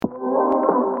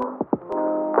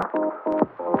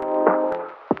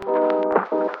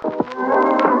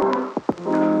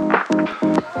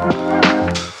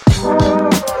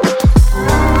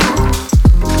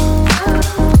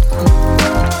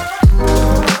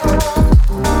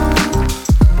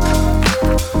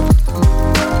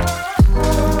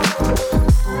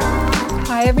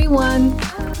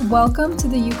Welcome to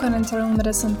the UCONN Internal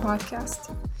Medicine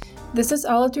Podcast. This is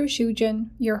Alla Turshudzhyan,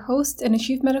 your host and a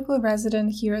chief medical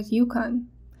resident here at UCONN.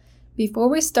 Before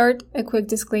we start, a quick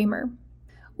disclaimer.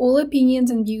 All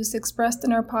opinions and views expressed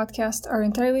in our podcast are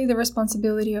entirely the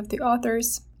responsibility of the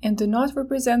authors and do not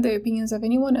represent the opinions of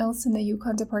anyone else in the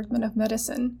UCONN Department of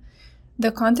Medicine.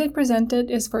 The content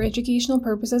presented is for educational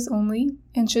purposes only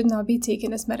and should not be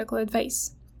taken as medical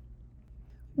advice.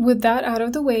 With that out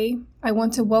of the way, I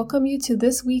want to welcome you to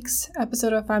this week's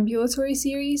episode of Ambulatory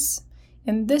series.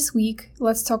 And this week,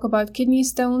 let's talk about kidney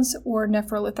stones or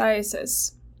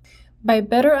nephrolithiasis. By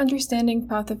better understanding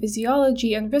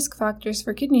pathophysiology and risk factors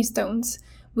for kidney stones,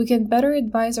 we can better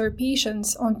advise our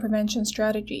patients on prevention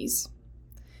strategies.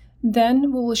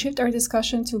 Then, we will shift our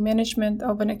discussion to management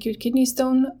of an acute kidney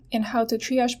stone and how to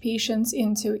triage patients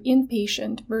into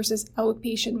inpatient versus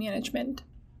outpatient management.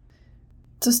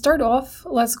 To start off,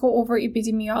 let's go over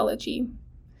epidemiology.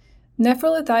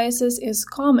 Nephrolithiasis is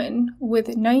common, with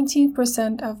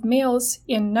 19% of males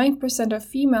and 9% of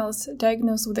females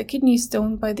diagnosed with a kidney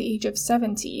stone by the age of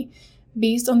 70,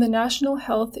 based on the National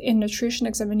Health and Nutrition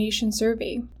Examination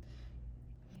Survey.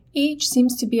 Age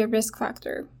seems to be a risk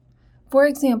factor. For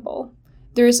example,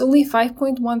 there is only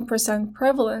 5.1%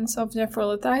 prevalence of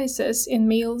nephrolithiasis in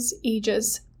males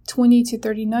ages 20 to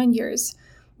 39 years,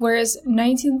 whereas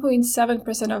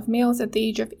 19.7% of males at the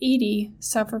age of 80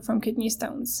 suffer from kidney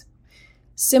stones.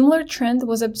 Similar trend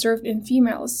was observed in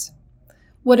females.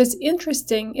 What is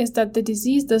interesting is that the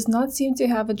disease does not seem to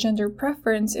have a gender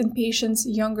preference in patients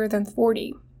younger than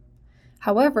 40.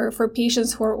 However, for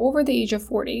patients who are over the age of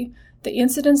 40, the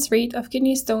incidence rate of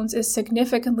kidney stones is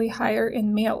significantly higher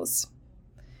in males.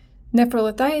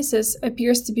 Nephrolithiasis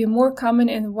appears to be more common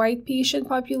in white patient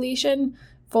population,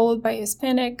 followed by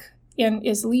Hispanic, and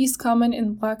is least common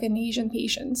in Black and Asian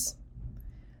patients.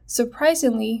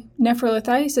 Surprisingly,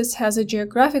 nephrolithiasis has a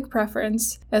geographic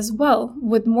preference as well,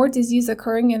 with more disease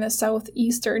occurring in the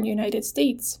southeastern United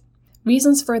States.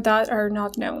 Reasons for that are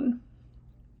not known.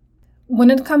 When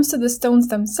it comes to the stones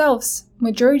themselves,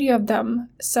 majority of them,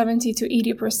 70 to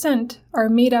 80%, are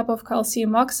made up of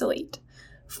calcium oxalate,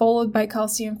 followed by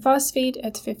calcium phosphate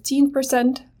at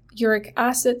 15%, uric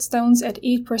acid stones at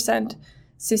 8%,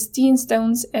 cystine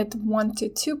stones at 1 to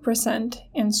 2%,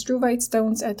 and struvite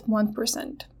stones at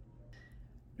 1%.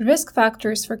 Risk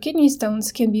factors for kidney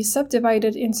stones can be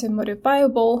subdivided into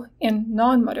modifiable and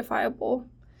non-modifiable.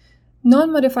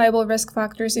 Non-modifiable risk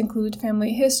factors include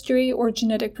family history or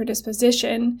genetic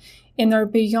predisposition and are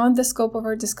beyond the scope of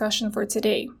our discussion for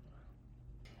today.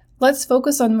 Let's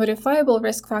focus on modifiable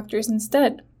risk factors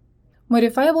instead.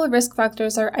 Modifiable risk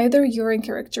factors are either urine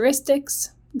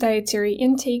characteristics, dietary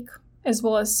intake, as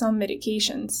well as some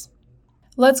medications.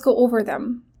 Let's go over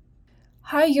them.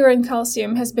 High urine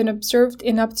calcium has been observed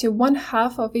in up to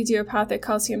 1/2 of idiopathic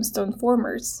calcium stone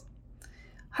formers.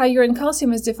 High urine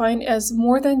calcium is defined as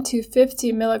more than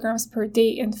 250 milligrams per day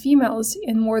in females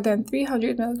and more than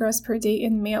 300 milligrams per day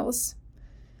in males.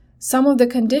 Some of the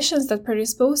conditions that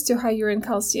predispose to high urine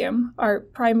calcium are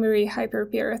primary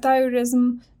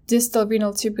hyperparathyroidism, distal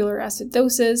renal tubular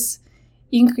acidosis,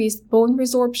 increased bone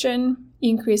resorption,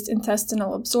 increased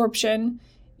intestinal absorption,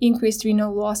 increased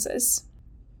renal losses.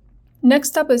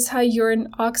 Next up is high urine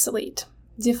oxalate,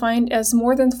 defined as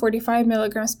more than 45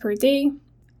 milligrams per day.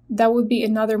 That would be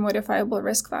another modifiable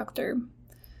risk factor.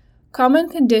 Common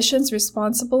conditions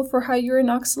responsible for high urine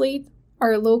oxalate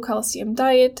are low calcium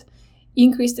diet,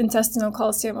 increased intestinal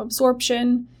calcium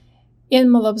absorption, and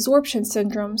malabsorption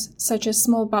syndromes such as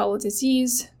small bowel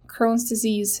disease, Crohn's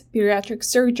disease, bariatric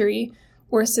surgery,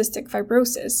 or cystic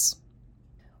fibrosis.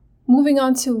 Moving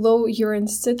on to low urine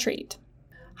citrate.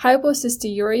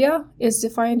 Hypocystiuria is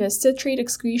defined as citrate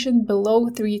excretion below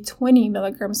 320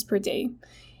 milligrams per day,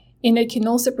 and it can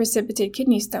also precipitate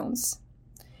kidney stones.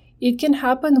 It can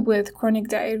happen with chronic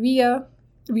diarrhea,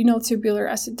 renal tubular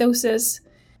acidosis,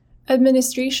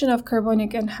 administration of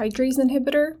carbonic anhydrase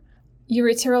inhibitor,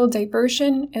 ureteral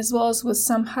diversion, as well as with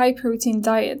some high-protein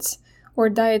diets or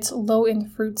diets low in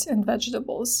fruits and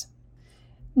vegetables.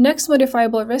 Next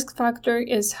modifiable risk factor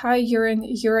is high urine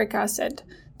uric acid,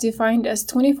 defined as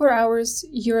 24 hours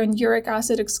urine uric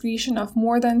acid excretion of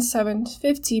more than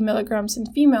 750 milligrams in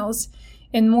females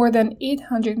and more than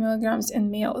 800 milligrams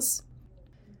in males.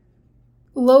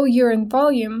 Low urine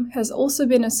volume has also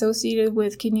been associated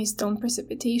with kidney stone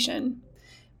precipitation.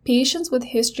 Patients with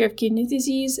history of kidney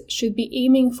disease should be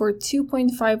aiming for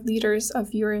 2.5 liters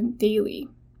of urine daily.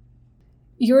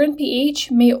 Urine pH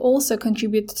may also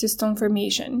contribute to stone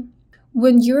formation.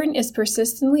 When urine is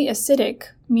persistently acidic,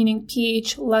 meaning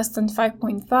pH less than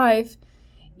 5.5,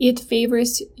 it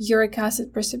favors uric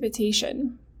acid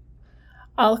precipitation.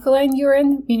 Alkaline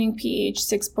urine, meaning pH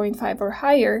 6.5 or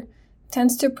higher,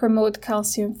 tends to promote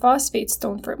calcium phosphate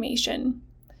stone formation.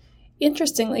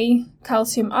 Interestingly,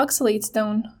 calcium oxalate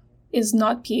stone is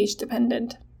not pH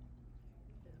dependent.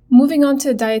 Moving on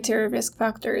to dietary risk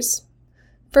factors.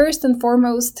 First and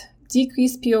foremost,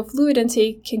 decreased PO fluid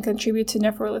intake can contribute to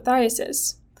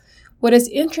nephrolithiasis. What is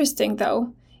interesting,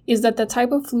 though, is that the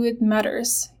type of fluid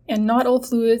matters, and not all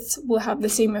fluids will have the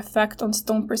same effect on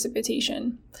stone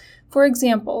precipitation. For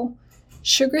example,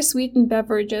 sugar-sweetened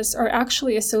beverages are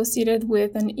actually associated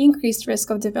with an increased risk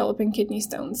of developing kidney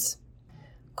stones.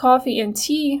 Coffee and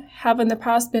tea have in the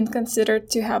past been considered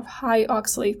to have high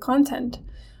oxalate content,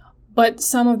 but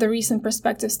some of the recent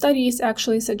prospective studies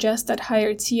actually suggest that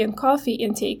higher tea and coffee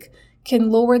intake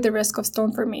can lower the risk of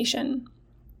stone formation.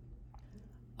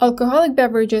 Alcoholic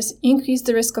beverages increase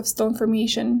the risk of stone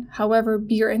formation, however,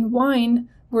 beer and wine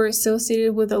were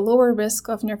associated with a lower risk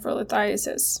of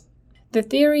nephrolithiasis. The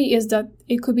theory is that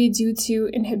it could be due to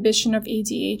inhibition of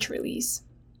ADH release.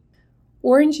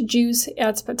 Orange juice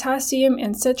adds potassium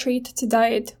and citrate to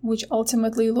diet, which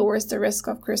ultimately lowers the risk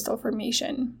of crystal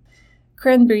formation.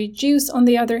 Cranberry juice, on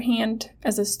the other hand,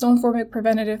 as a stone-forming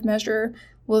preventative measure,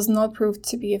 was not proved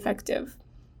to be effective.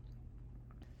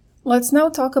 Let's now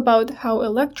talk about how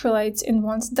electrolytes in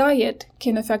one's diet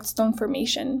can affect stone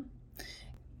formation.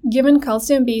 Given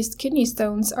calcium-based kidney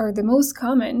stones are the most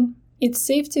common, it's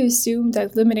safe to assume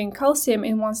that limiting calcium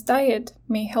in one's diet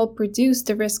may help reduce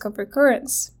the risk of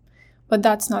recurrence. But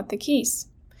that's not the case.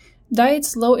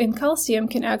 Diets low in calcium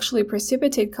can actually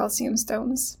precipitate calcium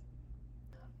stones.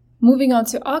 Moving on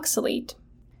to oxalate.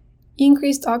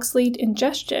 Increased oxalate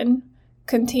ingestion,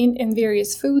 contained in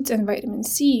various foods and vitamin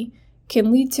C,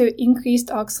 can lead to increased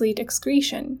oxalate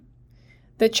excretion.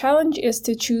 The challenge is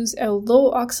to choose a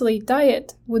low oxalate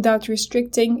diet without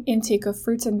restricting intake of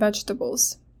fruits and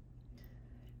vegetables.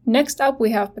 Next up,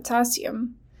 we have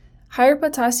potassium. Higher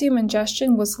potassium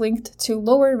ingestion was linked to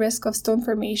lower risk of stone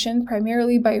formation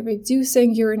primarily by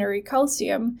reducing urinary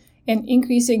calcium and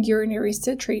increasing urinary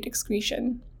citrate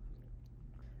excretion.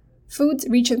 Foods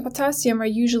rich in potassium are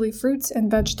usually fruits and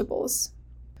vegetables.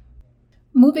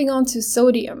 Moving on to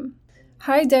sodium.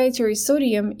 High dietary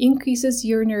sodium increases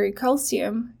urinary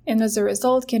calcium and as a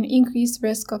result can increase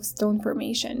risk of stone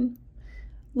formation.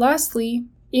 Lastly,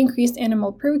 increased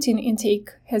animal protein intake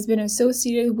has been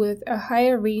associated with a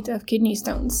higher rate of kidney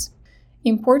stones.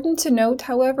 Important to note,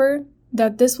 however,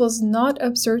 that this was not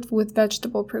observed with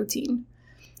vegetable protein.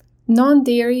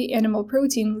 Non-dairy animal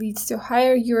protein leads to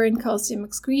higher urine calcium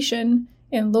excretion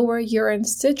and lower urine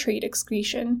citrate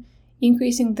excretion,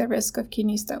 increasing the risk of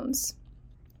kidney stones.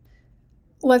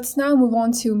 Let's now move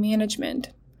on to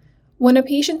management. When a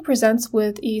patient presents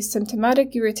with a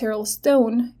symptomatic ureteral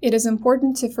stone, it is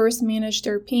important to first manage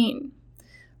their pain.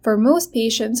 For most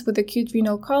patients with acute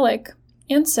renal colic,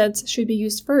 NSAIDs should be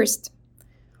used first.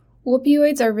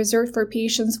 Opioids are reserved for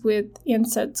patients with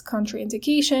NSAIDs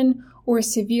contraindication or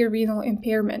severe renal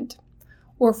impairment,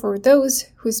 or for those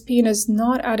whose pain is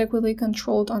not adequately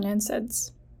controlled on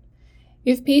NSAIDs.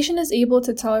 If patient is able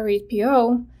to tolerate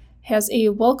PO, has a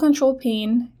well-controlled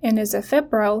pain, and is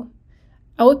afebrile,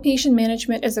 outpatient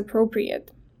management is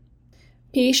appropriate.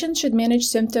 Patients should manage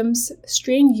symptoms,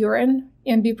 strain urine,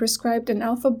 and be prescribed an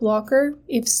alpha blocker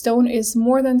if stone is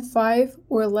more than 5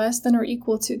 or less than or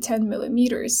equal to 10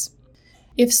 millimeters.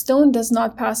 If stone does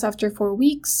not pass after 4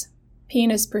 weeks,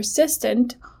 pain is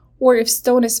persistent, or if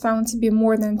stone is found to be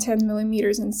more than 10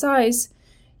 millimeters in size,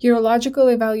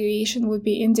 urological evaluation would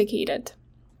be indicated.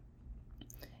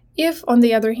 If, on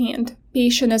the other hand,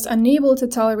 patient is unable to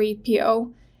tolerate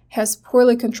PO, has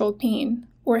poorly controlled pain,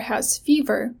 or has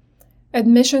fever,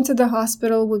 admission to the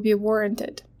hospital would be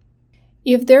warranted.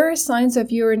 If there are signs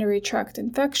of urinary tract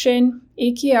infection,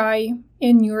 AKI,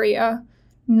 anuria,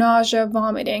 nausea,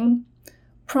 vomiting,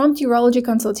 prompt urology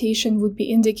consultation would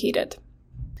be indicated.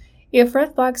 If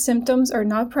red flag symptoms are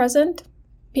not present,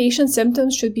 patient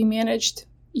symptoms should be managed,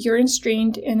 urine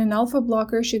strained, and an alpha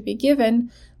blocker should be given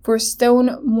for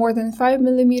stone more than 5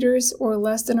 millimeters or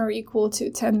less than or equal to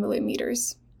 10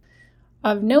 millimeters.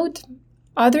 Of note,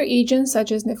 other agents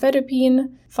such as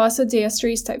nifedipine,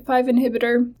 phosphodiesterase type 5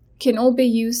 inhibitor, can all be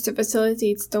used to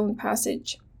facilitate stone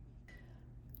passage.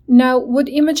 Now, what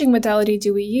imaging modality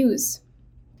do we use?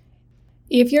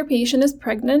 If your patient is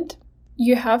pregnant,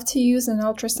 you have to use an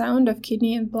ultrasound of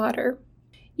kidney and bladder.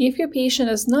 If your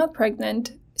patient is not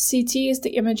pregnant, CT is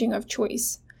the imaging of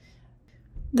choice.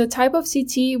 The type of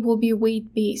CT will be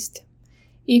weight-based.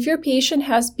 If your patient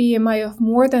has BMI of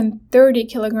more than 30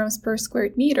 kilograms per square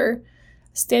meter,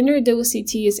 standard dose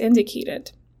CT is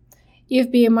indicated.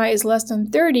 If BMI is less than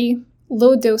 30,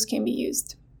 low dose can be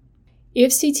used.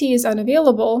 If CT is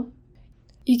unavailable,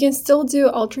 you can still do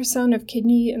ultrasound of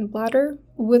kidney and bladder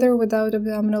with or without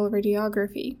abdominal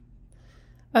radiography.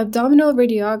 Abdominal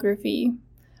radiography,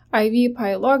 IV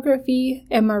pyelography,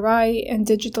 MRI, and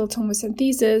digital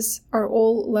tomosynthesis are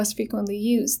all less frequently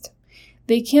used.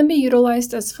 They can be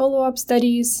utilized as follow-up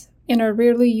studies and are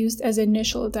rarely used as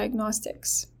initial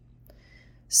diagnostics.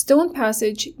 Stone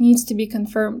passage needs to be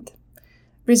confirmed.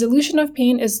 Resolution of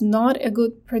pain is not a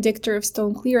good predictor of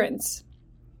stone clearance.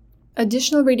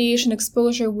 Additional radiation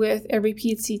exposure with a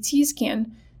repeat CT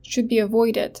scan should be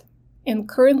avoided, and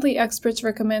currently experts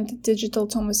recommend digital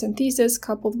tomosynthesis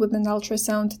coupled with an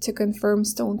ultrasound to confirm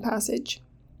stone passage.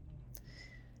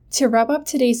 To wrap up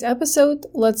today's episode,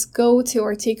 let's go to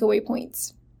our takeaway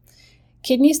points.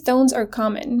 Kidney stones are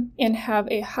common and have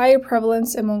a higher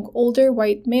prevalence among older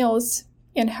white males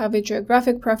and have a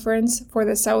geographic preference for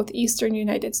the southeastern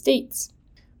United States.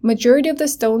 Majority of the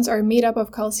stones are made up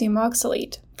of calcium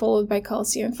oxalate, followed by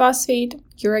calcium phosphate,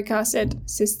 uric acid,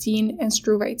 cystine, and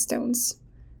struvite stones.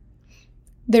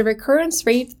 The recurrence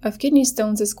rate of kidney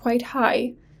stones is quite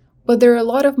high, but there are a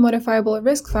lot of modifiable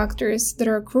risk factors that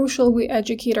are crucial we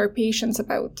educate our patients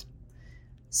about.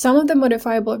 Some of the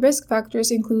modifiable risk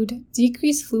factors include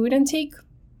decreased fluid intake,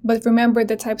 but remember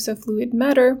the types of fluid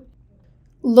matter,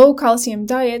 low calcium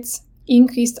diets,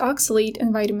 increased oxalate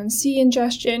and vitamin C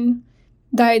ingestion,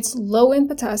 diets low in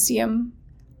potassium,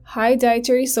 high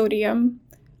dietary sodium,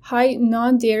 high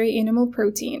non-dairy animal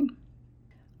protein.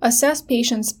 Assess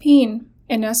patients' pain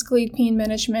and escalate pain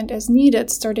management as needed,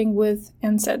 starting with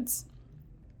NSAIDs.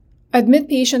 Admit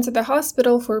patients at the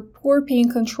hospital for poor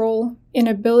pain control,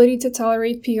 inability to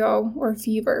tolerate PO or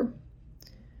fever.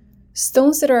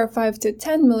 Stones that are 5 to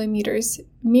 10 millimeters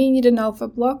may need an alpha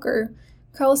blocker,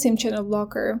 calcium channel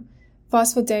blocker,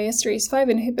 phosphodiesterase 5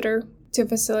 inhibitor to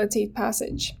facilitate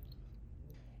passage.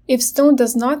 If stone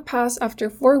does not pass after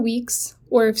 4 weeks,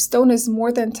 or if stone is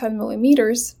more than 10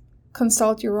 millimeters,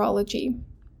 consult urology.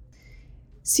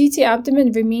 CT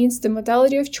abdomen remains the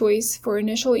modality of choice for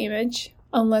initial image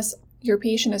unless your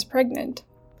patient is pregnant.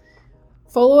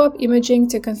 Follow-up imaging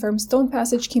to confirm stone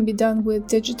passage can be done with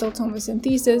digital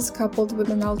tomosynthesis coupled with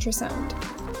an ultrasound.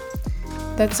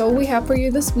 That's all we have for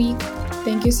you this week.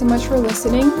 Thank you so much for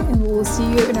listening, and we will see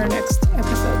you in our next